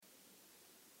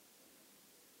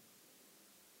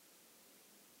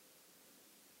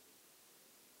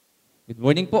Good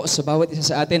morning po sa bawat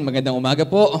isa sa atin. Magandang umaga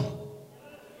po.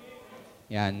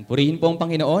 Yan, purihin po ang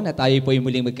Panginoon at tayo po ay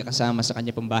muling magkakasama sa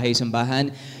kanya pong bahay-sambahan.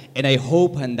 And I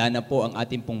hope handa na po ang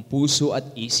ating pong puso at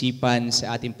isipan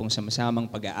sa ating pong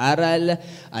samasamang pag-aaral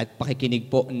at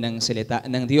pakikinig po ng salita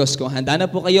ng Diyos. Kung handa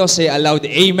na po kayo, say aloud,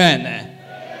 Amen.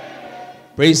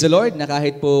 Praise the Lord na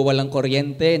kahit po walang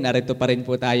kuryente, narito pa rin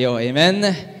po tayo. Amen.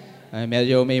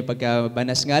 Medyo may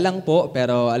pagkabanas nga lang po,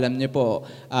 pero alam niyo po,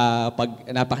 pag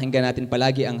napakinggan natin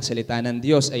palagi ang salita ng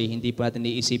Diyos, ay hindi po natin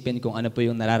iisipin kung ano po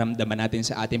yung nararamdaman natin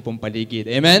sa ating pong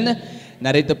paligid. Amen?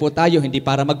 Narito po tayo hindi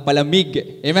para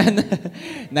magpalamig. Amen?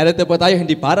 Narito po tayo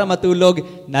hindi para matulog.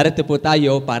 Narito po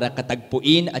tayo para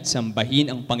katagpuin at sambahin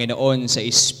ang Panginoon sa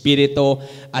Espiritu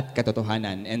at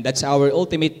katotohanan. And that's our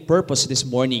ultimate purpose this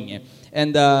morning.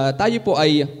 And tayo po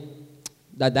ay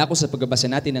dadako sa pagbabasa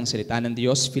natin ng salita ng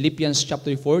Diyos. Philippians chapter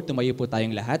 4, tumayo po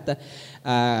tayong lahat.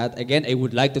 At again, I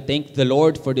would like to thank the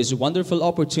Lord for this wonderful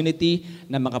opportunity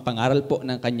na makapangaral po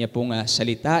ng kanya pong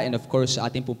salita and of course sa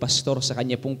ating pong pastor sa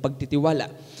kanya pong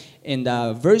pagtitiwala. And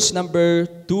verse number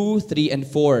 2, 3, and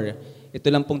 4. Ito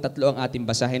lang pong tatlo ang ating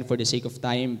basahin for the sake of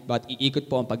time, but iikot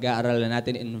po ang pag-aaralan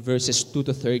natin in verses 2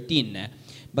 to 13.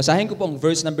 Basahin ko po ang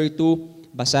verse number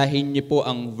 2, basahin niyo po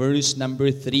ang verse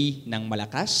number 3 ng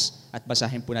malakas. At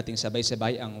basahin po natin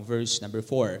sabay-sabay ang verse number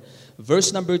 4.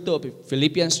 Verse number 2,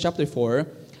 Philippians chapter 4,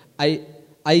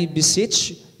 I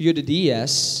beseech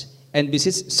Euodias and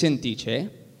beseech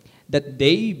Syntyche that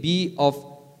they be of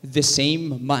the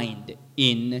same mind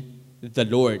in the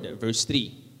Lord. Verse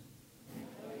 3.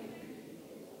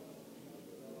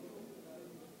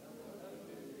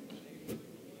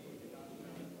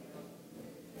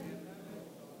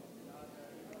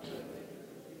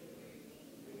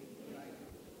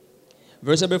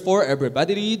 Verse number 4,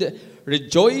 everybody read,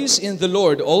 rejoice in the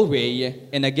Lord always,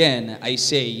 and again, I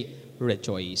say,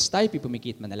 rejoice. Tayo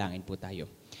pumikit, manalangin po tayo.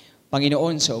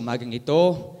 Panginoon, sa umagang ito,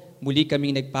 muli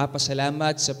kaming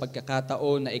nagpapasalamat sa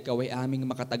pagkakataon na ikaw ay aming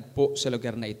makatagpo sa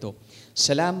lugar na ito.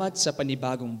 Salamat sa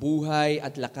panibagong buhay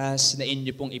at lakas na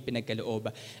inyo pong ipinagkaloob.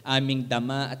 Aming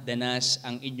dama at danas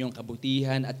ang inyong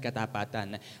kabutihan at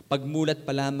katapatan. Pagmulat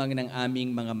pa lamang ng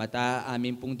aming mga mata,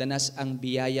 aming pong danas ang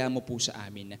biyaya mo po sa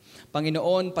amin.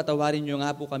 Panginoon, patawarin niyo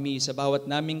nga po kami sa bawat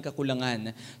naming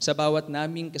kakulangan, sa bawat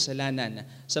naming kasalanan,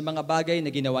 sa mga bagay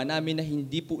na ginawa namin na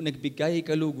hindi po nagbigay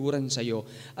kaluguran sa iyo,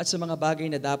 at sa mga bagay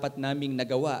na dapat naming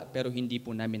nagawa pero hindi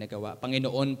po namin nagawa.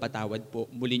 Panginoon, patawad po.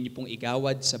 Muli niyo pong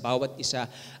igawad sa bawat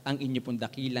isa ang inyo pong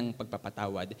dakilang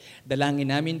pagpapatawad. Dalangin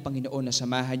namin, Panginoon, na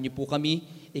samahan niyo po kami.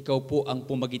 Ikaw po ang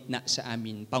pumagitna sa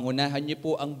amin. Pangunahan niyo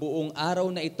po ang buong araw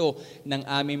na ito ng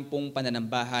aming pong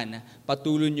pananambahan.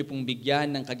 Patuloy niyo pong bigyan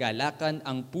ng kagalakan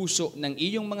ang puso ng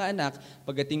iyong mga anak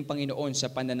pagdating, Panginoon, sa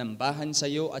pananambahan sa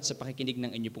iyo at sa pakikinig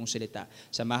ng inyo pong salita.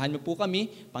 Samahan niyo po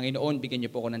kami, Panginoon, bigyan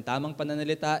niyo po ako ng tamang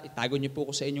pananalita. Itago niyo po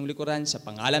ako sa inyong likuran. Sa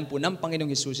pangalan po ng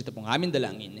Panginoong Hesus, ito pong aming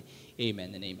dalangin.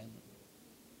 Amen and amen.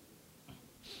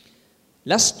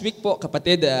 Last week po,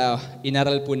 kapatid,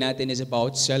 inaral po natin is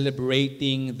about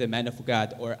celebrating the man of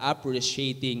God or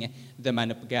appreciating the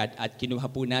man of God. At kinuha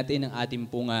po natin ang ating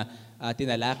pong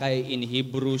tinalakay in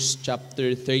Hebrews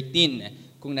chapter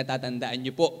 13. Kung natatandaan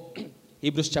niyo po,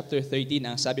 Hebrews chapter 13,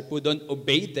 ang sabi po doon,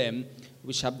 obey them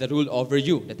which have the rule over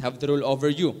you, that have the rule over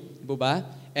you. Diba ba?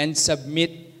 And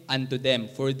submit unto them,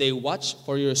 for they watch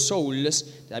for your souls,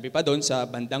 sabi pa doon sa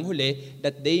bandang huli,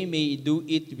 that they may do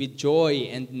it with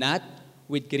joy and not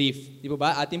with grief. Di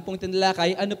ba? Ating pong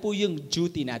tinalakay, ano po yung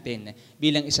duty natin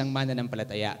bilang isang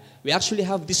mananampalataya? We actually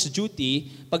have this duty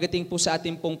pagdating po sa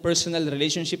ating pong personal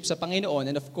relationship sa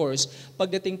Panginoon and of course,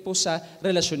 pagdating po sa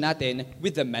relasyon natin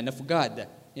with the man of God.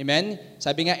 Amen?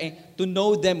 Sabi nga to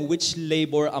know them which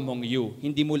labor among you.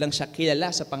 Hindi mo lang siya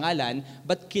kilala sa pangalan,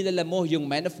 but kilala mo yung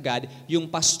man of God,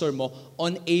 yung pastor mo,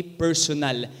 on a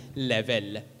personal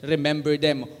level. Remember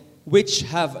them which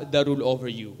have the rule over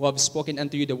you, who have spoken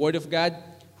unto you the word of God,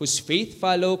 whose faith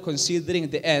follow, considering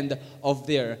the end of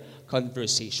their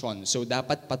conversation. So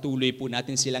dapat patuloy po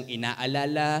natin silang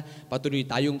inaalala, patuloy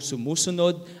tayong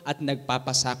sumusunod at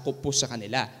nagpapasakop po sa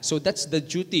kanila. So that's the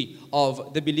duty of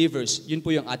the believers. Yun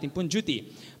po yung ating pong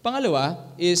duty.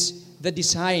 Pangalawa is the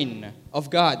design of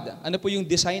God. Ano po yung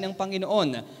design ng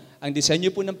Panginoon? Ang disenyo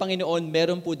po ng Panginoon,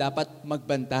 meron po dapat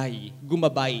magbantay,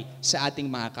 gumabay sa ating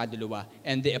mga kaluluwa.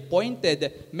 And the appointed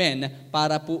men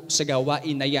para po sa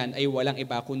gawain na yan ay walang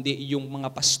iba kundi yung mga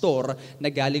pastor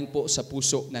na galing po sa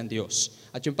puso ng Diyos.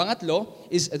 At yung pangatlo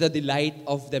is the delight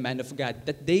of the man of God,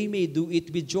 that they may do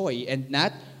it with joy and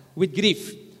not with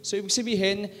grief. So ibig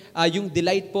sabihin, yung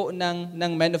delight po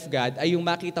ng man of God ay yung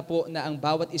makita po na ang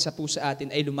bawat isa po sa atin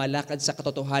ay lumalakad sa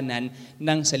katotohanan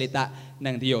ng salita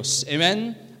ng Diyos.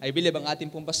 Amen? I believe ang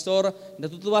ating pong pastor,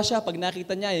 natutuwa siya pag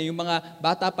nakita niya yung mga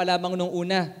bata pa lamang nung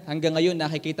una. Hanggang ngayon,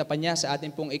 nakikita pa niya sa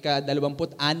ating pong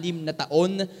ika-26 na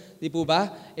taon. Di po ba?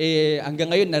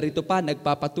 Hanggang ngayon, narito pa,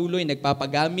 nagpapatuloy,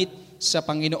 nagpapagamit sa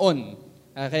Panginoon.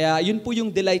 Kaya yun po yung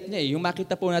delight niya, yung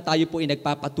makita po na tayo po ay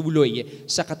nagpapatuloy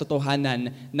sa katotohanan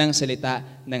ng salita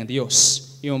ng Diyos.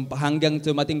 Yung hanggang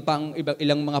tumating pang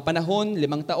ilang mga panahon,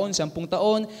 5 taon, 10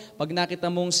 taon, pag nakita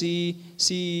mong si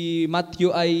Matthew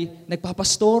ay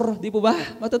nagpapastor, di po ba?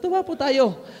 Matutuwa po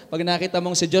tayo. Pag nakita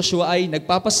mong si Joshua ay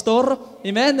nagpapastor,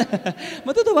 amen?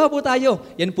 Matutuwa po tayo.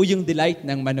 Yan po yung delight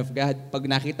ng man of God. Pag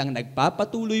nakitang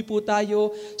nagpapatuloy po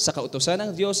tayo sa kautusan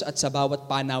ng Diyos at sa bawat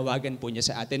panawagan po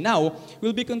niya sa atin. Now,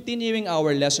 we'll be continuing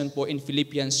our lesson po in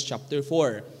Philippians chapter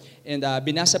 4. And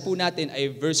binasa po natin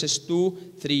ay verses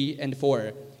 2, 3, and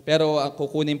 4. Pero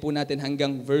kukunin po natin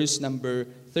hanggang verse number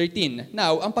 13.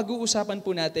 Now, ang pag-uusapan po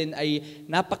natin ay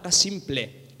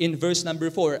napakasimple. In verse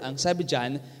number 4, ang sabi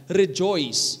dyan,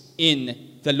 rejoice in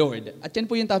the Lord. At yan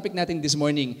po yung topic natin this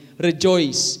morning,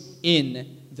 rejoice in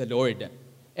the Lord.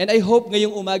 And I hope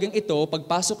ngayong umagang ito,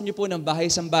 pagpasok niyo po ng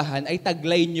bahay-sambahan, ay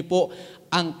taglayin niyo po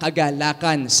ang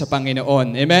kagalakan sa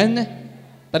Panginoon. Amen?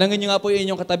 Tanungin niyo nga po yung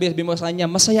inyong katabi, sabi mo sa kanya,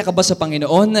 masaya ka ba sa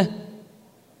Panginoon?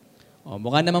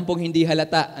 Mukha naman pong hindi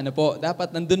halata. Ano po,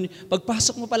 dapat nandun,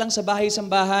 pagpasok mo pa lang sa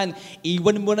bahay-sambahan,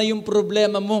 iwan mo na yung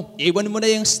problema mo, iwan mo na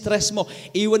yung stress mo,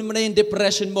 iwan mo na yung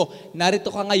depression mo.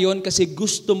 Narito ka ngayon kasi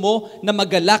gusto mo na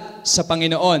magalak sa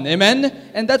Panginoon. Amen?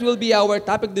 And that will be our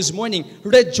topic this morning,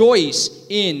 rejoice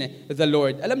in the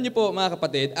Lord. Alam niyo po mga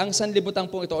kapatid, ang sanlibutan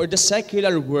po ito or the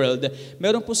secular world,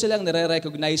 meron po silang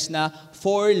nare-recognize na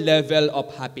 4 level of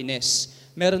happiness.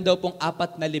 Meron daw pong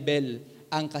 4 na level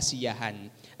ang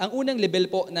kasiyahan. Ang unang level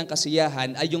po ng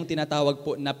kasiyahan ay yung tinatawag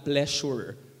po na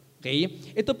pleasure. Okay?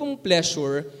 Ito pong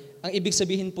pleasure, ang ibig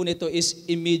sabihin po nito is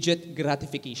immediate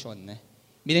gratification.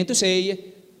 Meaning to say,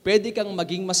 pwede kang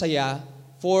maging masaya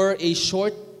for a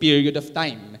short period of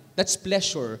time. That's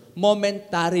pleasure.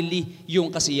 Momentarily yung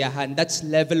kasiyahan. That's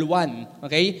level 1.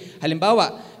 Okay?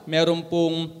 Halimbawa, meron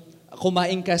pong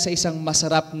kumain ka sa isang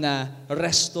masarap na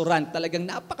restaurant, talagang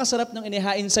napakasarap ng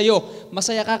inihain sa'yo.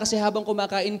 Masaya ka kasi habang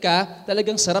kumakain ka,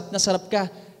 talagang sarap na sarap ka.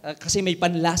 Kasi may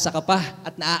panlasa ka pa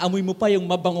at naaamoy mo pa yung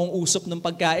mabangong usok ng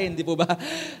pagkain, di po ba?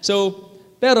 So,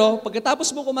 pero pagkatapos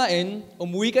mo kumain,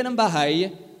 umuwi ka ng bahay,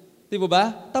 di po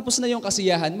ba? Tapos na yung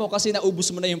kasiyahan mo kasi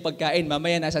naubos mo na yung pagkain.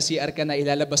 Mamaya nasa CR ka na,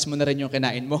 ilalabas mo na rin yung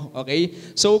kinain mo. Okay?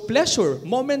 So, pleasure,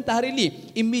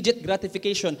 momentarily, immediate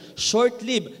gratification,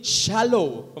 short-lived,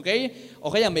 shallow. Okay? O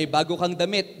kaya may bago kang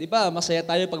damit. Di ba? Masaya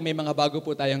tayo pag may mga bago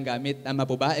po tayong gamit. Tama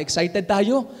po ba? Excited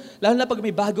tayo. Lalo na pag may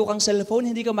bago kang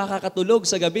cellphone, hindi ka makakatulog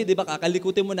sa gabi. Di ba?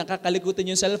 Kakalikutin mo na kakalikutin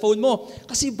yung cellphone mo.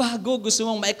 Kasi bago, gusto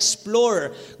mong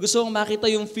ma-explore. Gusto mong makita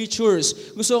yung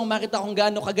features. Gusto mong makita kung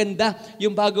gaano kaganda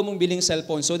yung bago mong biling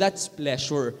cellphone. So that's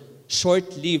pleasure.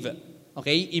 Short-lived.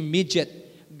 Okay? Immediate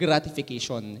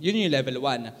gratification. Yun yung level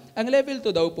 1. Ang level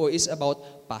 2 daw po is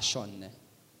about passion.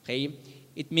 Okay?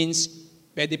 It means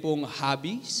pwede pong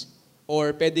hobbies,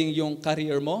 or pwedeng yung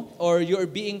career mo, or you're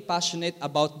being passionate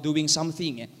about doing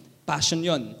something. Passion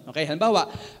yon. Okay?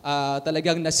 Halimbawa,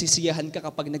 talagang nasisiyahan ka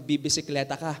kapag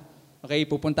nagbibisikleta ka. Okay?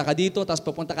 Pupunta ka dito, tapos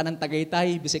pupunta ka ng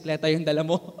Tagaytay, bisikleta yung dala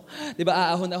mo. Di ba?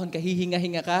 Aahon-ahon ka,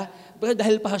 hihinga-hinga ka. Pero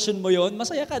dahil passion mo yon,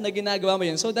 masaya ka na ginagawa mo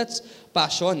yon. So that's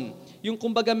passion. Yung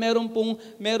kumbaga merong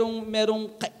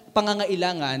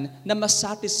pangangailangan na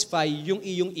masatisfy yung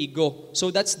iyong ego.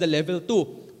 So that's the level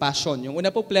 2. Passion. Yung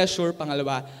una po, pleasure.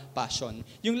 Pangalawa, passion.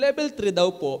 Yung level 3 daw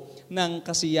po ng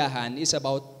kasiyahan is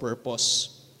about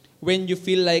purpose. When you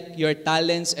feel like your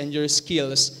talents and your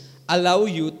skills allow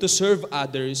you to serve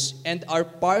others and are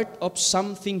part of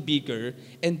something bigger,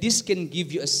 and this can give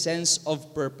you a sense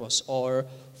of purpose or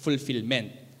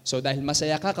fulfillment. So dahil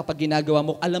masaya ka kapag ginagawa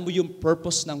mo, alam mo yung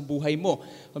purpose ng buhay mo.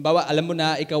 Halimbawa, alam mo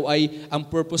na ikaw ay, ang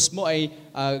purpose mo ay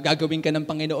gagawin ka ng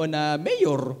Panginoon na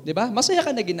mayor, di ba? Masaya ka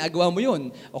na ginagawa mo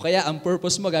yun. O kaya ang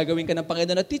purpose mo, gagawin ka ng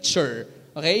Panginoon na teacher.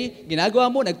 Okay?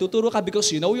 Ginagawa mo, nagtuturo ka because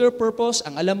you know your purpose.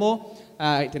 Ang alam mo,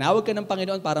 tinawag ka ng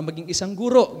Panginoon para maging isang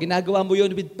guro. Ginagawa mo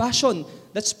yun with passion.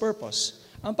 That's purpose.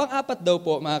 Ang pang-apat daw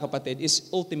po, mga kapatid, is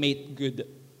ultimate good.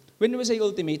 When we say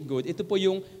ultimate good, ito po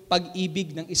yung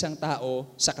pag-ibig ng isang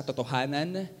tao sa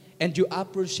katotohanan, and you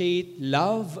appreciate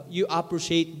love, you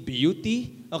appreciate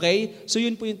beauty, okay? So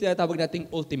yun po yung tinatawag nating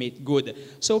ultimate good.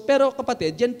 So pero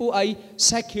kapatid, yan po ay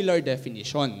secular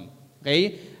definition,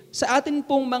 okay? Sa atin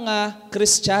pong mga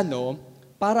Kristiyano,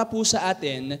 para po sa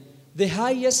atin, the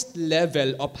highest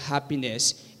level of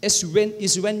happiness is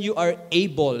when you are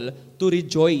able to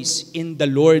rejoice in the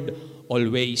Lord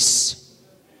always.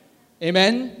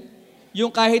 Amen? Yung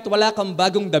kahit wala kang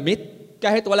bagong damit,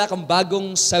 kahit wala kang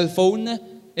bagong cellphone,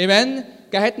 amen?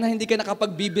 Kahit na hindi ka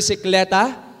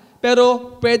nakapag-bibisikleta,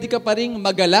 pero pwede ka pa rin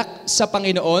magalak sa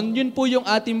Panginoon. Yun po yung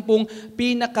ating pong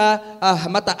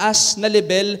mataas na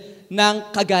level ng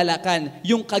kagalakan.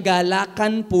 Yung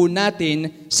kagalakan po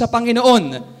natin sa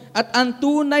Panginoon. At ang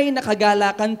tunay na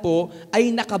kagalakan po ay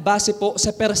nakabase po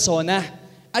sa persona.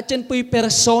 At yan po yung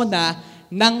persona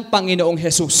ng Panginoong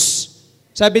Jesus.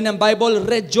 Sabi ng Bible,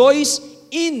 rejoice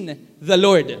in the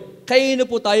Lord. Kaino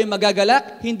po tayo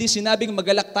magagalak? Hindi sinabing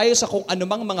magalak tayo sa kung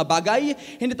anumang mga bagay.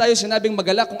 Hindi tayo sinabing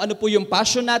magalak kung ano po yung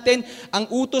passion natin. Ang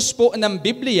utos po ng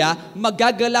Biblia,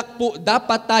 magagalak po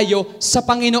dapat tayo sa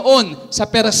Panginoon, sa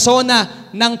persona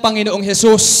ng Panginoong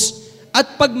Jesus.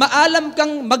 At pag maalam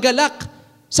kang magalak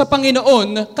sa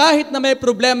Panginoon, kahit na may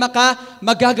problema ka,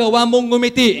 magagawa mong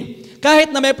ngumiti.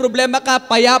 Kahit na may problema ka,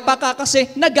 payapa ka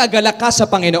kasi nagagalak ka sa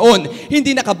Panginoon.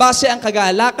 Hindi nakabase ang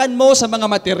kagalakan mo sa mga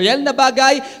material na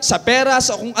bagay, sa pera,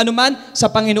 sa kung anuman, sa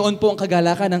Panginoon po ang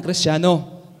kagalakan ng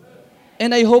Kristiyano.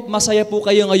 And I hope masaya po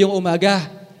kayo ngayong umaga.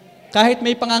 Kahit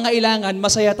may pangangailangan,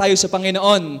 masaya tayo sa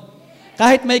Panginoon.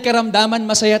 Kahit may karamdaman,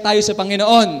 masaya tayo sa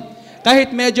Panginoon. Kahit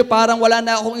medyo parang wala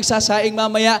na akong isasaing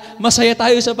mamaya, masaya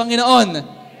tayo sa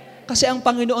Panginoon. Kasi ang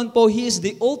Panginoon po, He is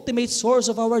the ultimate source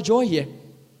of our joy.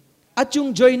 At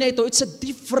yung joy na ito, it's a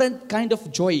different kind of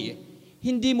joy.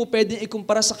 Hindi mo pwedeng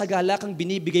ikumpara sa kagalakang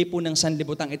binibigay po ng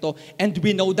sanlibutan ito. And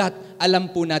we know that.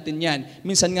 Alam po natin yan.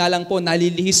 Minsan nga lang po,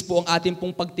 nalilihis po ang ating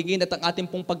pong pagtingin at ang ating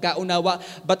pong pagkaunawa.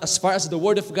 But as far as the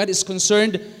Word of God is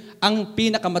concerned, ang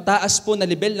pinakamataas po na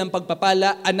level ng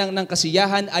pagpapala, anang ng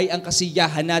kasiyahan ay ang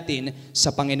kasiyahan natin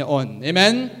sa Panginoon.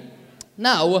 Amen?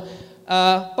 Now,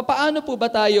 papaano po ba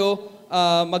tayo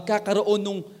magkakaroon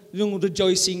nung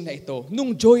rejoicing na ito,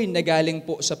 nung joy na galing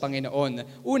po sa Panginoon?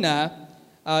 Una,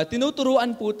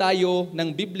 tinuturuan po tayo ng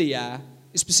Biblia,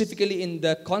 specifically in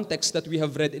the context that we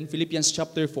have read in Philippians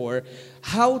chapter 4,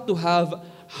 how to have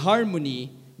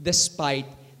harmony despite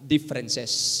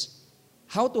differences.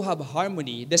 How to have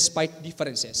harmony despite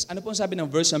differences. Ano po ang sabi ng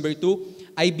verse number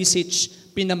 2? I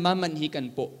beseech, pinamamanhikan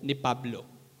po ni Pablo.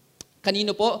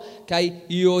 Kanino po?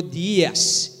 Kay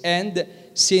Euodias and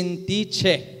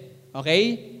Syntyche.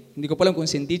 Okay? Hindi ko pa alam kung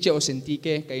Syntyche o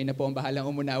Syntyche, kayo na po ang bahalang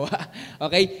umunawa.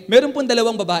 Okay? Meron pong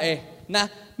dalawang babae na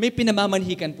may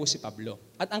pinamamanhikan po si Pablo.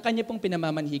 At ang kanya pong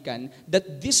pinamamanhikan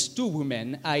that these two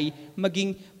women ay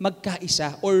maging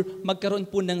magkaisa or magkaroon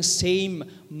po ng same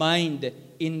mind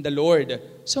in the Lord.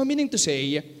 So meaning to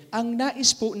say, ang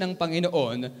nais po ng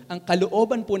Panginoon, ang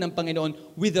kalooban po ng Panginoon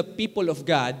with the people of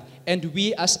God and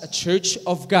we as a church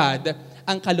of God,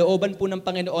 ang kalooban po ng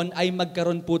Panginoon ay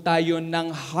magkaroon po tayo ng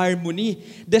harmony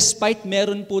despite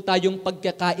meron po tayong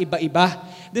pagkakaiba-iba.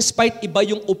 Despite iba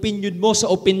yung opinion mo sa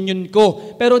opinion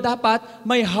ko. Pero dapat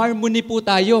may harmony po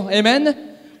tayo. Amen?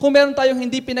 Kung meron tayong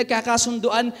hindi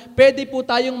pinagkakasunduan, pwede po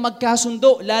tayong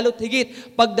magkasundo, lalo't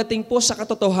higit pagdating po sa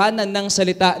katotohanan ng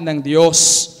salita ng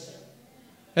Diyos.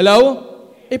 Hello?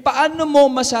 Paano mo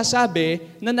masasabi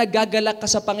na nagagalak ka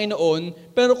sa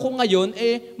Panginoon, pero kung ngayon,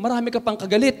 marami ka pang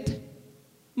kagalit?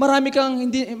 Marami kang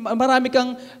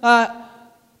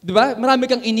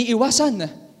iniiwasan.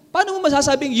 Paano mo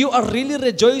masasabing you are really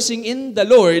rejoicing in the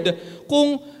Lord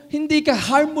kung hindi ka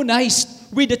harmonized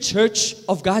with the church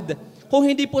of God? Kung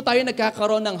hindi po tayo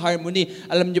nagkakaroon ng harmony.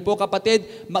 Alam niyo po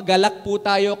kapatid, magalak po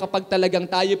tayo kapag talagang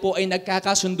tayo po ay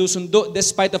nagkakasundo-sundo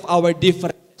despite of our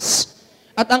differences.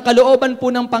 At ang kalooban po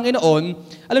ng Panginoon,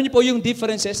 alam niyo po yung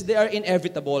differences, they are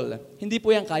inevitable. Hindi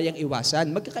po yan kayang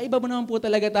iwasan. Magkakaiba mo naman po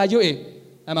talaga tayo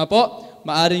Tama po?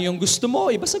 Maaring yung gusto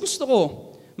mo, iba sa gusto ko.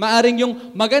 Maaring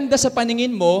yung maganda sa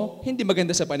paningin mo, hindi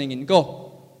maganda sa paningin ko.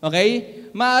 Okay?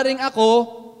 Maaring ako,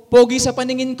 pogi sa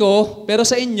paningin ko, pero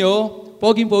sa inyo,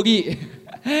 poging-pogi.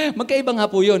 Magkaiba nga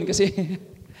po yun kasi,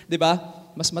 di ba?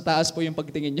 Mas mataas po yung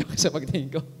pagtingin nyo sa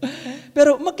pagtingin ko.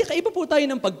 Pero magkakaiba po tayo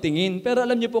ng pagtingin. Pero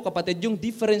alam niyo po kapatid, yung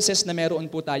differences na meron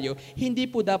po tayo, hindi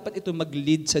po dapat ito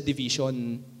mag-lead sa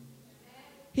division.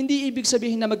 Hindi ibig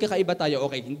sabihin na magkakaiba tayo,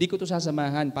 okay, hindi ko to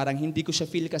sasamahan, parang hindi ko siya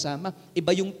feel kasama.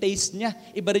 Iba yung taste niya,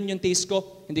 iba rin yung taste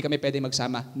ko, hindi kami pwede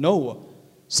magsama. No.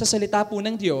 Sa salita po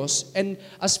ng Diyos, and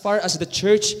as far as the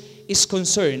church is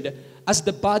concerned, as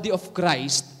the body of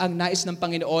Christ, ang nais ng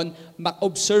Panginoon,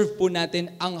 ma-observe po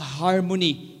natin ang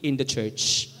harmony in the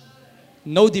church.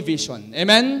 No division.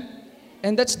 Amen?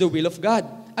 And that's the will of God.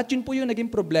 At yun po yung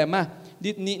naging problema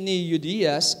ni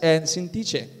Euodias and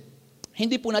Syntyche.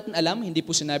 Hindi po natin alam, hindi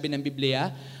po sinabi ng Biblia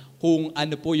kung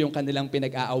ano po yung kanilang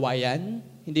pinag-aawayan.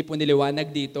 Hindi po niliwanag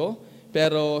dito.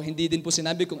 Pero hindi din po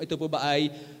sinabi kung ito po ba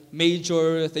ay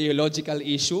major theological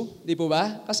issue. Di po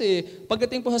ba? Kasi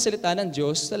pagdating po sa salita ng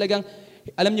Diyos, talagang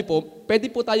Alam niyo po, pwede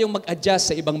po tayong mag-adjust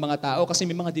sa ibang mga tao kasi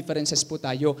may mga differences po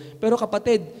tayo. Pero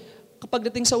kapatid, kapag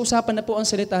dating sa usapan na po ang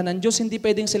salita ng Diyos, hindi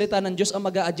pwedeng salita ng Diyos ang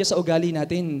mag-a-adjust sa ugali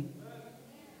natin.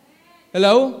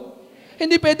 Hello?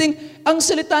 Hindi pwedeng ang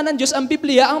salita ng Diyos, ang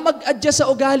Biblia, ang mag-adjust sa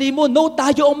ugali mo. No,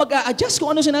 tayo ang mag-a-adjust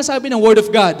kung ano sinasabi ng Word of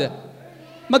God.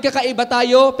 Magkakaiba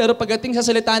tayo, pero pagdating sa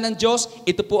salita ng Diyos,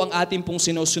 ito po ang ating pong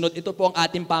sinusunod. Ito po ang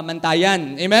ating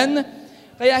pamantayan. Amen?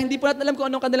 Kaya hindi po natin alam kung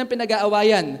anong kanilang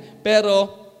pinag-aawayan. Pero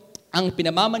ang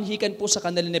pinamamanhikan po sa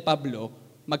kanila ni Pablo,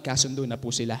 magkasundo na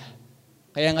po sila.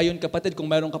 Kaya ngayon kapatid, kung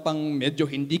meron ka pang medyo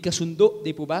hindi kasundo,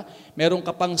 di po ba? Meron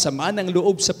ka pang sama ng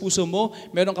loob sa puso mo,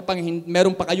 meron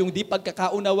pa kayong di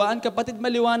pagkakaunawaan, kapatid,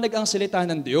 maliwanag ang salita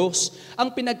ng Diyos.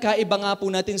 Ang pinagkaiba nga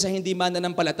po natin sa hindi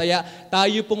mananampalataya,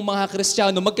 tayo pong mga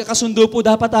Kristiyano, magkakasundo po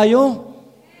dapat tayo.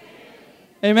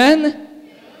 Amen?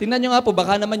 Tingnan nyo nga po,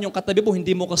 baka naman yung katabi po,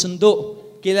 hindi mo kasundo.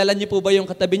 Kilala niyo po ba yung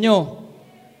katabi nyo?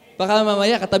 Baka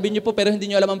mamaya, katabi nyo po, pero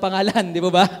hindi nyo alam ang pangalan, di po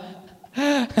ba?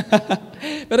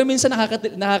 Pero minsan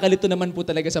nakakalito naman po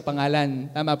talaga sa pangalan.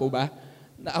 Tama po ba?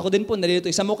 Ako din po nalilito.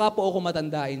 Sa mukha po ako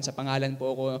matandain, sa pangalan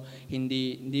po ako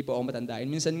hindi po ako matandain.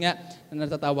 Minsan nga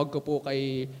natatawag ko po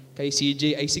kay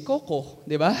CJ ay si Coco,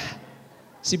 di ba?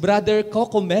 Si Brother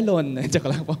Coco Melon.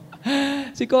 Joke lang po.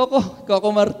 Si Coco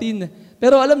Martin.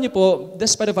 Pero alam niyo po,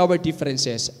 despite of our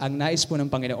differences, ang nais po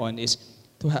ng Panginoon is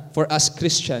for us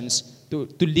Christians to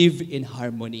live in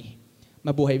harmony.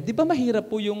 Mabuhay. Di ba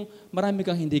mahirap po yung marami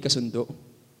kang hindi kasundo?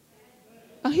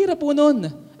 Ang hirap po nun.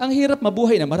 Ang hirap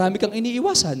mabuhay na marami kang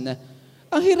iniiwasan.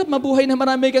 Ang hirap mabuhay na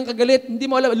marami kang kagalit. Hindi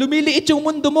mo alam. Lumiliit yung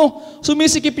mundo mo.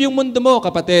 Sumisikip yung mundo mo.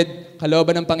 Kapatid,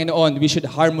 kalooban ng Panginoon, we should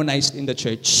harmonize in the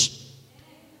church.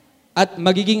 At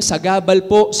magiging sagabal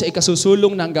po sa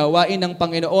ikasusulong ng gawain ng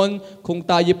Panginoon kung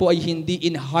tayo po ay hindi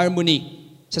in harmony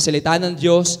sa salita ng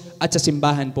Diyos at sa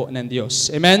simbahan po ng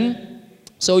Diyos. Amen?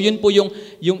 So yun po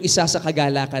yung isa sa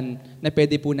kagalakan na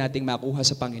pwede po nating makuha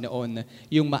sa Panginoon.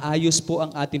 Yung maayos po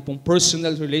ang ating pong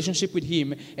personal relationship with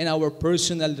Him and our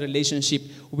personal relationship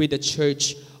with the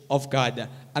Church of God.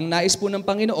 Ang nais po ng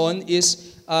Panginoon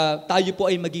is tayo po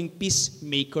ay maging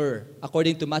peacemaker.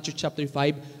 According to Matthew chapter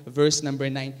 5, verse number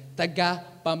 9,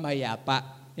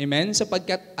 taga-pamayapa. Amen?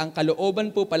 Sapagkat ang kalooban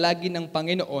po palagi ng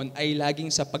Panginoon ay laging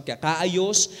sa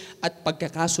pagkakaayos at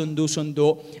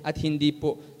pagkakasundo-sundo at hindi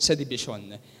po sa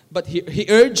division. But he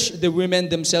urged the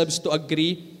women themselves to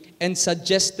agree and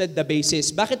suggested the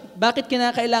basis. Bakit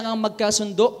kinakailangang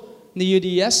magkasundo ni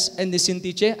Euodias and ni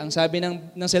Syntyche? Ang sabi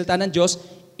ng salita ng Diyos,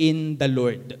 in the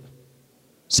Lord.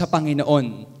 Sa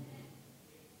Panginoon.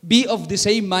 Be of the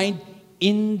same mind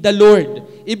in the Lord.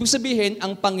 Ibig sabihin,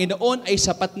 ang Panginoon ay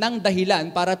sapat ng dahilan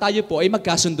para tayo po ay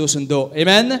magkasundo-sundo.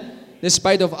 Amen?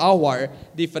 Despite of our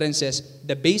differences,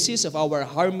 the basis of our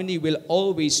harmony will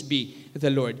always be the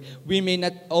Lord. We may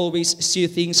not always see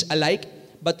things alike,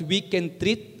 but we can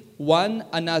treat one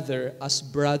another as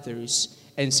brothers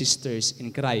and sisters in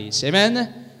Christ.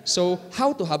 Amen? So,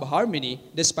 how to have harmony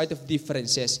despite of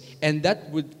differences? And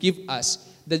that would give us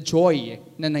the joy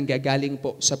na nanggagaling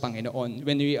po sa Panginoon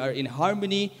when we are in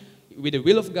harmony with the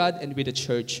will of God and with the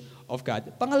Church of God.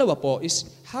 Pangalawa po is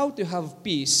how to have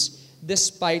peace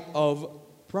despite of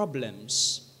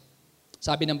problems.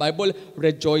 Sabi ng Bible,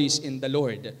 rejoice in the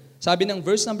Lord. Sabi ng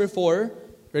verse number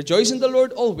 4, rejoice in the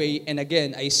Lord always, and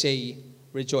again I say,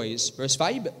 rejoice. Verse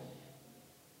 5,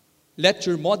 let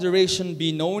your moderation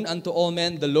be known unto all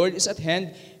men, the Lord is at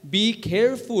hand. Be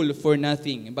careful for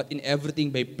nothing, but in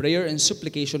everything by prayer and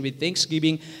supplication with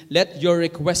thanksgiving, let your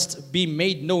requests be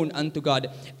made known unto God,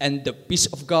 and the peace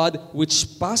of God,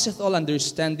 which passeth all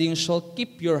understanding, shall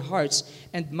keep your hearts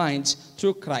and minds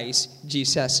through Christ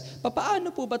Jesus. Paano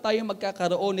po ba tayo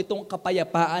magkakaroon nitong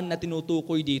kapayapaan na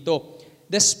tinutukoy dito?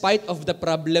 Despite of the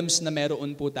problems na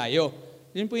meron po tayo.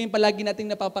 Yun po yung palagi nating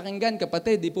napapakinggan,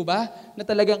 kapatid, di po ba? Na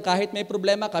talagang kahit may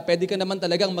problema ka, pwede ka naman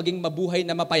talagang maging mabuhay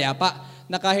na mapayapa.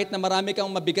 Na kahit na marami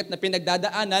kang mabigat na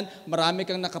pinagdadaanan, marami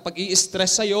kang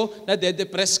nakapag-i-stress sa'yo, na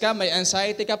de-depress ka, may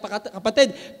anxiety ka,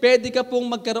 kapatid, pwede ka pong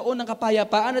magkaroon ng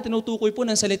kapayapaan na tinutukoy po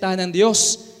ng salita ng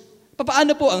Diyos.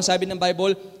 Paano po ang sabi ng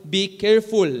Bible? Be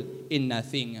careful in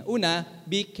nothing. Una,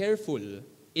 be careful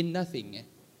in nothing.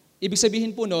 Ibig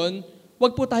sabihin po nun,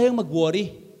 huwag po tayong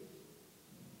mag-worry.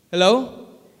 Hello?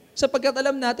 Sapagkat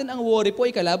alam natin ang worry po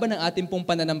ay kalaban ng ating pong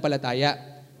pananampalataya.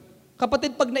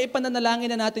 Kapatid, pag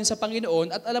naipananalangin na natin sa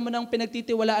Panginoon at alam mo na ang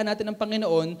pinagtitiwalaan natin ng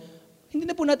Panginoon, hindi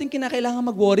na po natin kinakailangan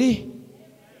mag-worry.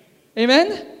 Amen?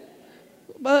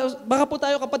 Baka po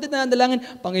tayo kapatid na nandalangin,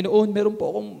 Panginoon, meron po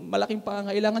akong malaking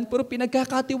pangangailangan, pero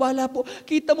pinagkakatiwala po.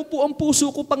 Kita mo po ang puso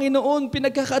ko, Panginoon,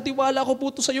 pinagkakatiwala ko po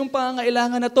ito sa iyong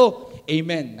pangangailangan na to.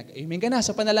 Amen. Nag-amen ka na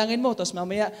sa panalangin mo. Tapos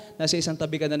mamaya, nasa isang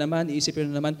tabi ka na naman, iisipin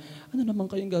na naman, ano naman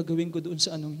kayong gagawin ko doon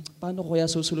sa paano ko kaya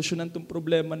susolusyonan itong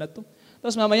problema na to?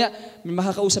 Tapos mamaya, may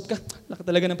makakausap ka, laki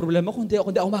talaga ng problema ko, hindi ako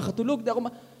makatulog,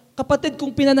 Kapatid,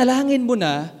 kung pinanalangin mo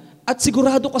na, at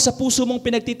sigurado ka sa puso mong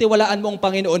pinagtitiwalaan mo ang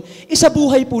Panginoon,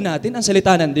 isabuhay po natin ang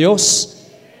salita ng Diyos.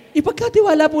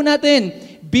 Ipagkatiwala po natin.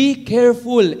 Be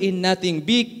careful in nothing.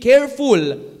 Be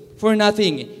careful for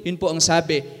nothing. Yun po ang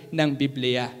sabi ng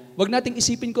Biblia. Huwag nating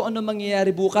isipin kung ano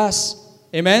mangyayari bukas.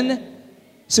 Amen?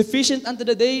 Sufficient unto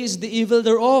the day is the evil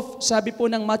thereof. Sabi po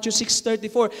ng Matthew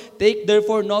 6:34, Take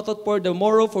therefore no thought for the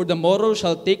morrow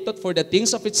shall take thought for the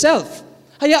things of itself.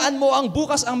 Hayaan mo ang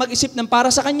bukas ang mag-isip ng para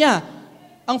sa kanya.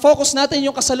 Ang focus natin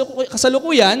yung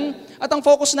kasalukuyan at ang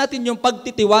focus natin yung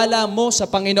pagtitiwala mo sa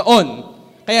Panginoon.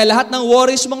 Kaya lahat ng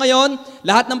worries mo ngayon,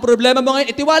 lahat ng problema mo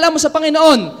ngayon, itiwala mo sa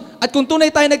Panginoon. At kung tunay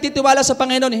tayo nagtitiwala sa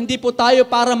Panginoon, hindi po tayo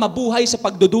para mabuhay sa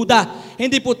pagdududa.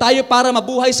 Hindi po tayo para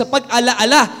mabuhay sa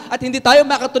pag-alaala. At hindi tayo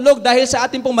makatulog dahil sa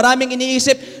ating pong maraming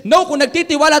iniisip. No, kung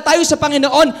nagtitiwala tayo sa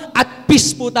Panginoon, at peace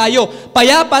po tayo.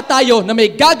 Payapa tayo na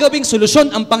may gagawing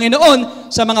solusyon ang Panginoon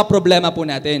sa mga problema po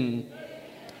natin.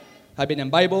 Sabi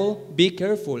ng Bible, be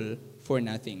careful for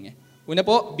nothing. Una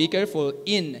po, be careful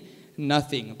in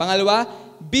nothing. Pangalawa,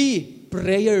 be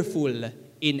prayerful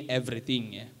in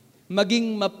everything.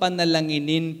 Maging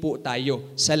mapanalanginin po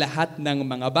tayo sa lahat ng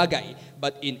mga bagay,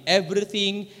 but in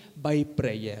everything, by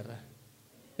prayer.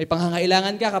 May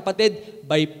pangangailangan ka, kapatid,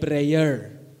 by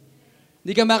prayer.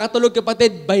 Hindi ka makatulog,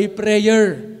 kapatid, by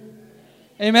prayer.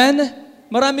 Amen?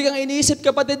 Marami kang iniisip,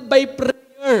 kapatid, by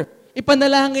prayer.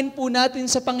 Ipanalangin po natin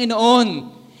sa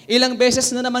Panginoon. Ilang beses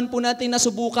na naman po natin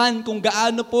nasubukan kung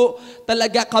gaano po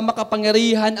talaga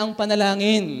kamakapangyarihan ang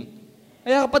panalangin.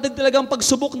 Kaya kapatid, talagang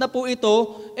pagsubok na po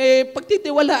ito,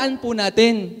 pagtitiwalaan po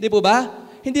natin. Di po ba?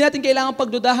 Hindi natin kailangan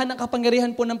pagdudahan ng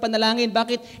kapangyarihan po ng panalangin.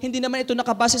 Bakit? Hindi naman ito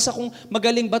nakabase sa kung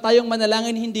magaling ba tayong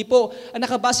manalangin. Hindi po.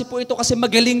 Nakabase po ito kasi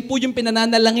magaling po yung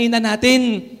pinananalanginan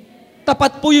natin.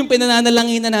 Tapat po yung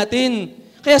pinananalanginan natin.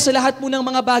 Kaya sa lahat po ng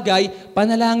mga bagay,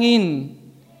 panalangin.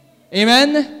 Amen?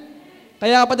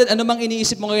 Kaya kapatid, ano mang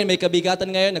iniisip mo ngayon, may kabigatan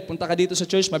ngayon, nagpunta ka dito sa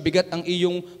church, mabigat ang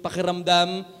iyong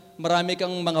pakiramdam, marami kang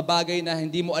mga bagay na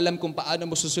hindi mo alam kung paano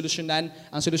mo susolusyonan,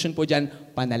 ang solusyon po dyan,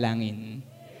 panalangin.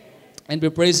 And we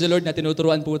praise the Lord na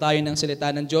tinuturuan po tayo ng salita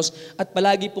ng Diyos at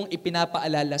palagi pong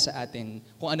ipinapaalala sa atin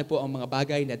kung ano po ang mga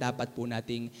bagay na dapat po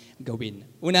nating gawin.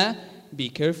 Una,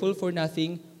 be careful for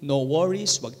nothing, no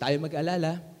worries, huwag tayo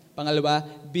mag-alala. Pangalawa,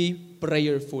 be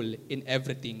prayerful in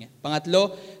everything.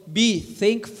 Pangatlo, be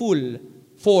thankful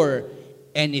for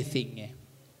anything.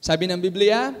 Sabi ng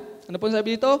Biblia, ano po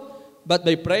sabi dito? But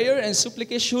by prayer and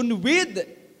supplication with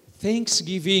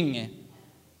thanksgiving,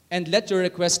 and let your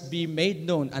request be made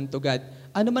known unto God.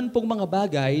 Ano man pong mga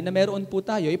bagay na meron po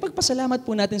tayo, ipagpasalamat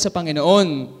po natin sa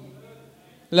Panginoon.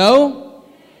 Hello?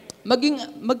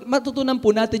 Matutunan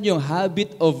po natin yung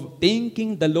habit of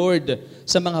thanking the Lord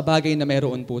sa mga bagay na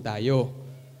meron po tayo.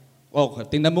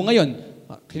 Tingnan mo ngayon,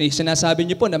 sinasabi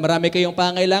niyo po na marami kayong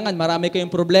pangailangan, marami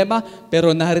kayong problema, pero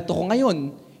narito ko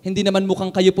ngayon. Hindi naman mukhang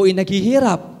kayo po ay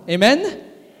naghihirap. Amen?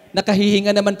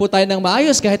 Nakahihinga naman po tayo ng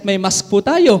maayos kahit may mask po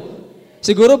tayo.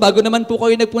 Siguro bago naman po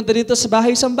kayo nagpunta dito sa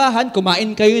bahay-sambahan,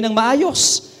 kumain kayo ng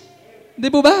maayos.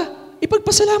 Di po ba?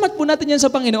 Ipagpasalamat po natin yan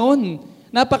sa Panginoon.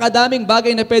 Napakadaming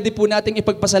bagay na pwede po nating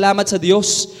ipagpasalamat sa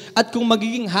Diyos. At kung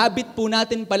magiging habit po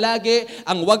natin palagi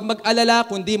ang huwag mag-alala,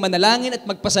 kundi manalangin at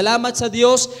magpasalamat sa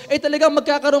Diyos, talagang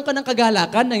magkakaroon ka ng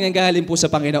kagalakan na nanggagaling po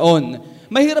sa Panginoon.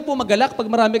 Mahirap po magalak pag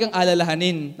marami kang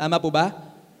alalahanin. Tama po ba?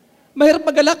 Mahirap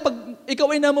magalak pag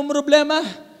ikaw ay namumroblema.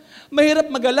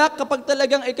 Mahirap magalak kapag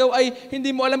talagang ikaw ay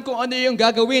hindi mo alam kung ano yung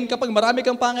gagawin. Kapag marami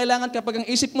kang pangailangan, kapag ang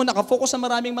isip mo nakafocus sa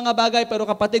maraming mga bagay, pero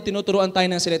kapatid, tinuturuan tayo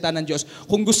ng salita ng Diyos.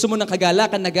 Kung gusto mo ng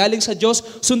kagalakan na galing sa Diyos,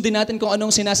 sundin natin kung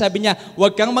anong sinasabi niya.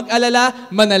 Huwag kang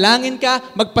mag-alala, manalangin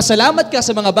ka, magpasalamat ka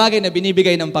sa mga bagay na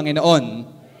binibigay ng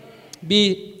Panginoon.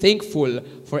 Be thankful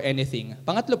for anything.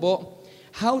 Pangatlo po,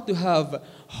 how to have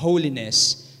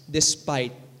holiness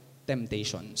despite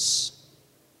temptations.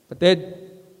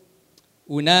 Kapatid,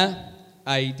 una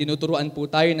ay tinuturuan po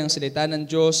tayo ng salita ng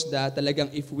Diyos na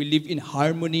talagang if we live in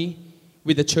harmony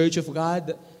with the Church of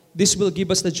God, this will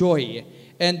give us the joy.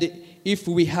 And if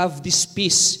we have this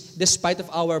peace despite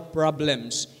of our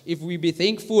problems, if we be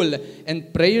thankful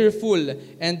and prayerful,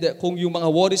 and kung yung mga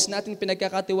worries natin,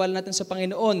 pinagkakatiwala natin sa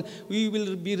Panginoon, we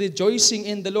will be rejoicing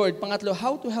in the Lord. Pangatlo,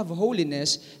 how to have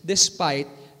holiness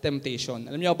despite temptation.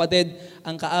 Alam niyo kapatid,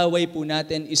 ang kaaway po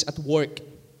natin is at work.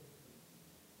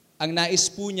 Ang nais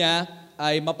po niya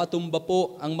ay mapatumba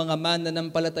po ang mga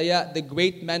mananampalataya, the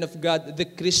great man of God, the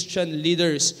Christian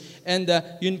leaders. And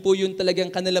yun po yun talagang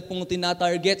kanila pong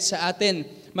tinatarget sa atin.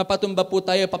 Mapatumba po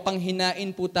tayo, papanghinain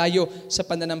po tayo sa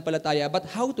pananampalataya. But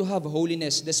how to have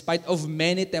holiness despite of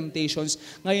many temptations?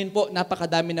 Ngayon po,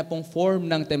 napakadami na pong form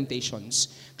ng temptations.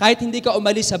 Kahit hindi ka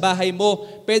umalis sa bahay mo,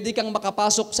 pwede kang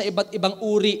makapasok sa iba't ibang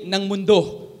uri ng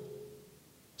mundo.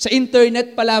 Sa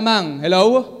internet pa lamang,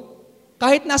 hello?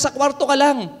 Kahit nasa kwarto ka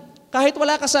lang, kahit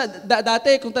wala ka sa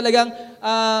dati, kung talagang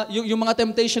yung mga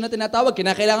temptation na tinatawag,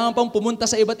 kinakailangan pang pumunta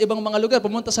sa iba't ibang mga lugar,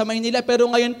 pumunta sa Maynila, pero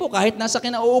ngayon po, kahit nasa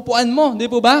kinauupuan mo, di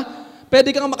po ba? Pwede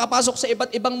kang makapasok sa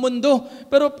iba't ibang mundo.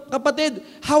 Pero kapatid,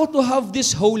 how to have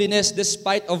this holiness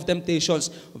despite of temptations?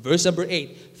 Verse number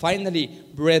 8, finally,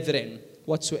 brethren,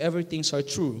 whatsoever things are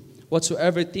true,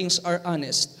 whatsoever things are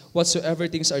honest, whatsoever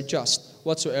things are just,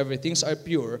 whatsoever things are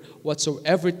pure,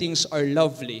 whatsoever things are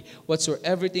lovely,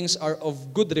 whatsoever things are of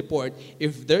good report,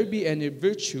 if there be any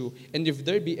virtue, and if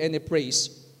there be any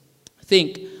praise,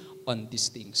 think on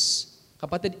these things.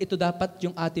 Kapatid, ito dapat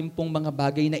yung ating pong mga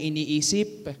bagay na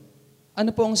iniisip.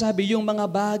 Ano po ang sabi? Yung mga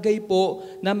bagay po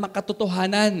na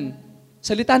makatotohanan.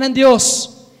 Salita ng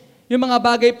Diyos. Yung mga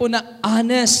bagay po na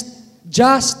honest,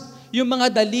 just, yung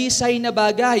mga dalisay na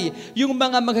bagay, yung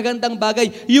mga magagandang bagay,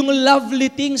 yung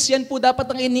lovely things, yan po dapat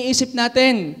ang iniisip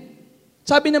natin.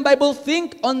 Sabi ng Bible,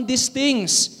 think on these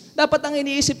things. Dapat ang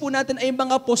iniisip po natin ay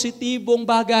mga positibong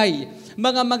bagay,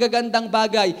 mga magagandang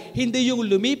bagay. Hindi yung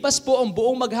lumipas po ang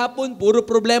buong maghapon, puro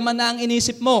problema na ang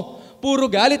iniisip mo. Puro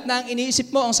galit na ang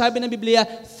iniisip mo. Ang sabi ng Biblia,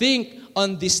 think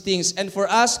on these things. And for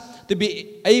us to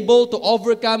be able to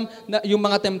overcome yung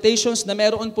mga temptations na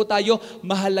meron po tayo,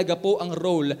 mahalaga po ang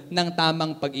role ng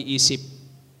tamang pag-iisip.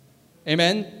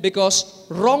 Amen? Because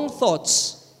wrong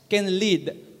thoughts can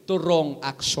lead to wrong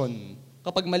action.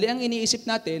 Kapag mali ang iniisip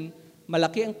natin,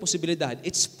 malaki ang posibilidad,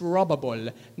 it's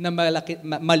probable na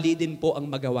mali din po ang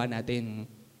magawa natin.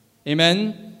 Amen?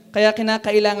 Kaya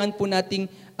kinakailangan po nating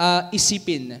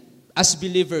isipin as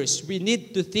believers, we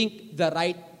need to think the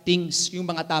right things, yung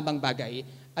mga tamang bagay.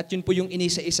 At yun po yung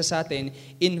inisa-isa sa atin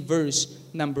in verse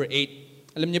number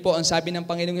 8. Alam niyo po, ang sabi ng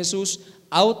Panginoong Jesus,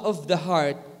 out of the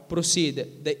heart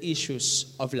proceed the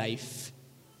issues of life.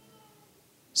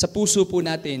 Sa puso po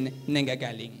natin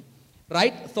nanggagaling.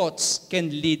 Right thoughts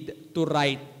can lead to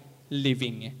right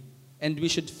living. And we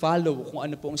should follow kung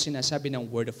ano po ang sinasabi ng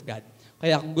Word of God.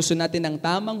 Kaya kung gusto natin ng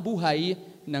tamang buhay,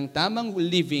 ng tamang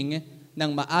living,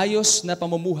 ng maayos na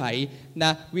pamumuhay,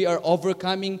 na we are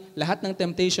overcoming lahat ng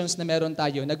temptations na meron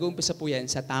tayo, nag-uumpisa po yan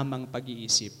sa tamang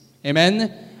pag-iisip. Amen?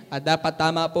 At dapat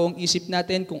tama po ang isip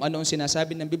natin kung ano ang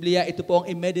sinasabi ng Biblia. Ito po ang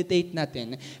i-meditate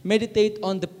natin. Meditate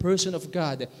on the person of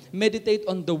God. Meditate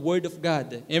on the Word of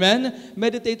God. Amen?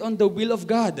 Meditate on the will of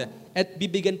God. At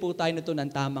bibigyan po tayo nito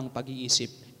ng tamang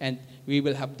pag-iisip. And we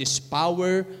will have this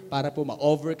power para po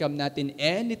ma-overcome natin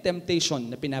any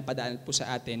temptation na pinapadaan po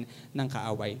sa atin ng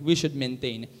kaaway. We should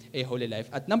maintain a holy life.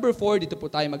 At number 4, dito po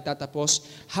tayo magtatapos,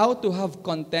 how to have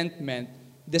contentment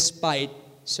despite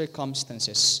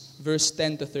circumstances. Verse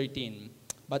 10 to 13.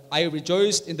 But I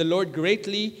rejoiced in the Lord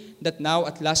greatly that now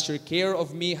at last your care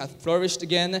of me hath flourished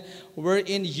again,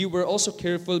 wherein you were also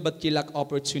careful, but ye lack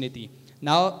opportunity.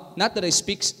 Now, not that I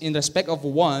speak in respect of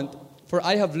want, for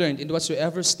I have learned in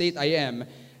whatsoever state I am,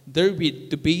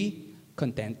 therewith to be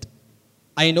content.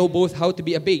 I know both how to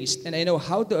be abased, and I know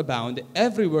how to abound.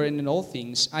 Everywhere and in all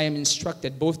things I am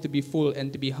instructed both to be full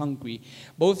and to be hungry,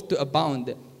 both to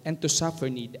abound and to suffer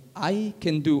need. I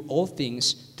can do all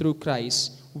things through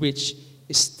Christ, which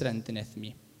strengtheneth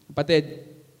me. Kapatid,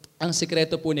 ang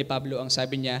sikreto po ni Pablo, ang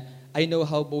sabi niya, I know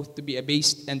how both to be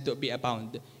abased and to be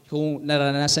abound. Kung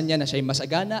naranasan niya na siya'y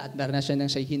masagana at naranasan niya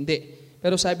na siya'y hindi.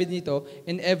 Pero sabi dito,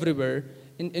 in everywhere,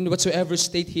 in whatsoever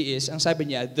state he is, ang sabi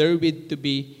niya, therewith to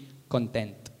be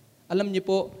content. Alam niyo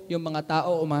po, yung mga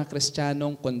tao o mga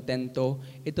Kristiyanong kontento,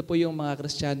 ito po yung mga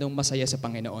Kristiyanong masaya sa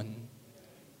Panginoon.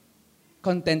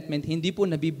 Contentment, hindi po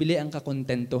nabibili ang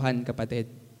kakontentuhan, kapatid.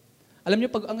 Alam niyo,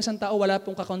 pag ang isang tao wala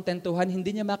pong kakontentuhan,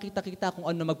 hindi niya makita-kita kung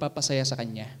ano magpapasaya sa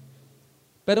kanya.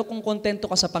 Pero kung kontento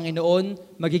ka sa Panginoon,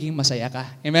 magiging masaya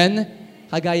ka. Amen?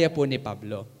 Kagaya po ni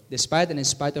Pablo. Despite and in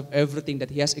spite of everything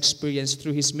that he has experienced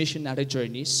through his missionary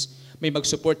journeys, may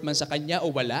mag-support man sa kanya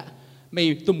o wala,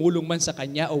 may tumulong man sa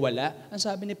kanya o wala, ang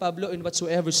sabi ni Pablo, in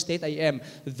whatsoever state I am,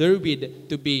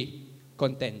 therewith to be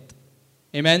content.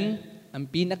 Amen? Ang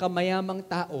pinakamayamang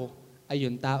tao ay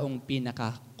yung taong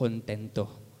pinakakontento.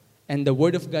 And the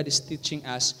Word of God is teaching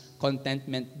us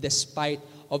contentment despite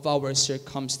of our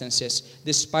circumstances,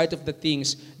 despite of the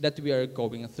things that we are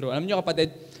going through. Alam niyo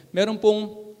kapatid, meron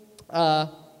pong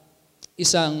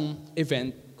isang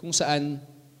event kung saan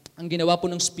ang ginawa po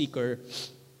ng speaker,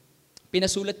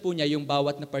 pinasulat po niya yung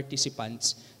bawat na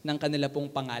participants ng kanila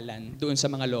pong pangalan doon sa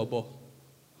mga lobo.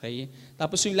 Okay?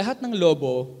 Tapos yung lahat ng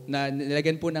lobo na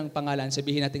nilagyan po ng pangalan,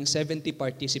 sabihin natin 70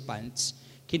 participants,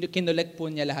 kinolect po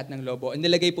niya lahat ng lobo,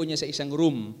 nilagay po niya sa isang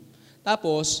room.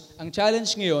 Tapos, ang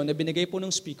challenge ngayon na binigay po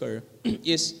ng speaker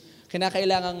is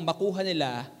kinakailangang makuha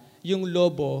nila yung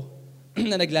lobo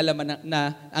na naglalaman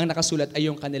na ang nakasulat ay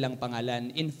yung kanilang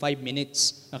pangalan in 5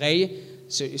 minutes. Okay?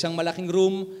 So, isang malaking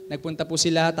room, nagpunta po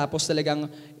sila, tapos talagang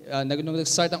nung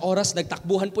nag-start ang oras,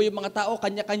 nagtakbuhan po yung mga tao,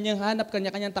 kanya-kanyang hanap,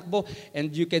 kanya-kanyang takbo,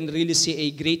 and you can really see a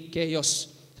great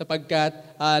chaos sapagkat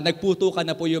nagputukan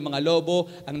na po yung mga lobo.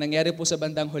 Ang nangyari po sa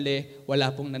bandang huli,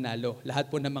 wala pong nanalo. Lahat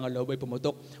po ng mga lobo ay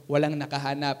pumutok, walang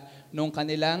nakahanap nung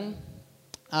kanilang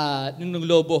nung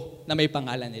lobo na may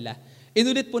pangalan nila.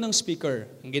 Inulit po ng speaker.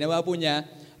 Ang ginawa po niya,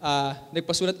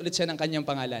 nagpasulat ulit siya ng kanyang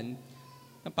pangalan.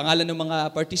 Ang pangalan ng mga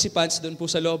participants doon po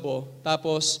sa lobo.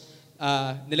 Tapos,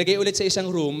 nilagay ulit sa isang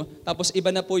room. Tapos,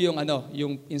 iba na po yung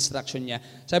instruction niya.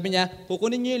 Sabi niya,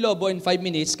 kukunin niyo yung lobo in 5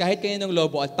 minutes, kahit kayo ng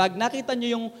lobo. At pag nakita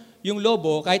niyo yung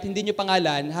lobo, kahit hindi niyo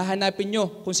pangalan, hahanapin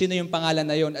niyo kung sino yung pangalan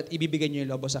na yon at ibibigay niyo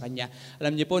yung lobo sa kanya.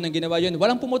 Alam niyo po, nang ginawa yun,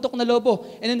 walang pumutok na lobo.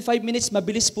 And in 5 minutes,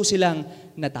 mabilis po silang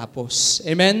natapos.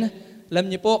 Amen? Alam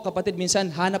niyo po, kapatid, minsan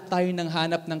hanap tayo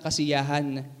ng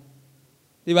kasiyahan.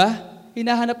 Di ba?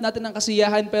 Hinahanap natin ang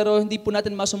kasiyahan pero hindi po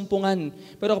natin masumpungan.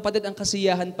 Pero kapatid, ang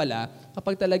kasiyahan pala,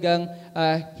 kapag talagang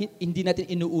hindi natin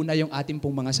inuuna yung ating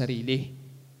pong mga sarili.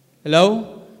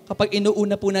 Hello? Kapag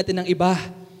inuuna po natin ang iba.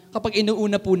 Kapag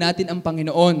inuuna po natin ang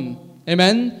Panginoon.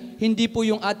 Amen? Hindi po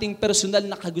yung ating personal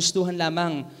na kagustuhan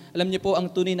lamang. Alam niyo po, ang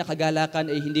tunay na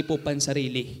kagalakan ay hindi po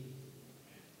pansarili.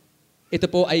 Ito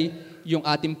po ay yung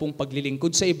ating pong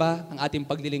paglilingkod sa iba, ang ating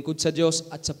paglilingkod sa Diyos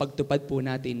at sa pagtupad po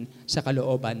natin sa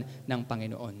kalooban ng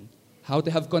Panginoon. How to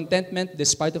have contentment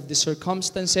despite of the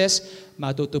circumstances,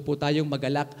 matuto po tayong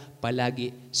magalak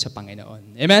palagi sa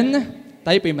Panginoon. Amen?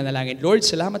 Tayo po yung manalangin. Lord,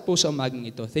 salamat po sa umagang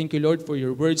ito. Thank you, Lord, for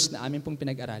your words na amin pong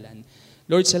pinag-aralan.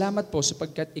 Lord, salamat po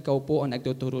sapagkat ikaw po ang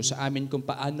nagtuturo sa amin kung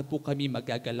paano po kami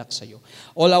magagalak sa iyo.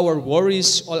 All our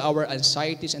worries, all our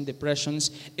anxieties and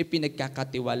depressions,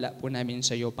 ipinagkakatiwala po namin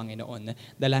sa iyo, Panginoon.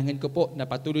 Dalangin ko po na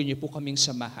patuloy niyo po kaming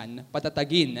samahan,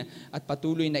 patatagin at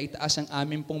patuloy na itaas ang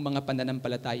amin pong mga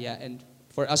pananampalataya and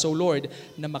for us, O Lord,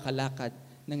 na makalakad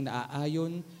ng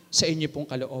naaayon sa inyo pong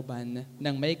kalooban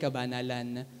ng may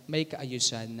kabanalan, may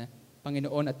kaayusan,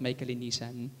 Panginoon, at may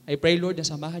kalinisan. I pray, Lord, na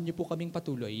samahan niyo po kaming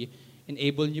patuloy.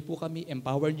 Enable niyo po kami,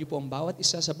 empower niyo po ang bawat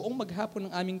isa sa buong maghapon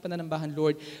ng aming pananambahan,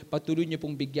 Lord. Patuloy niyo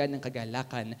pong bigyan ng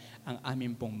kagalakan ang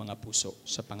aming pong mga puso.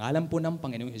 Sa pangalan po ng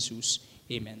Panginoong Jesus.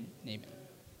 Amen. Amen.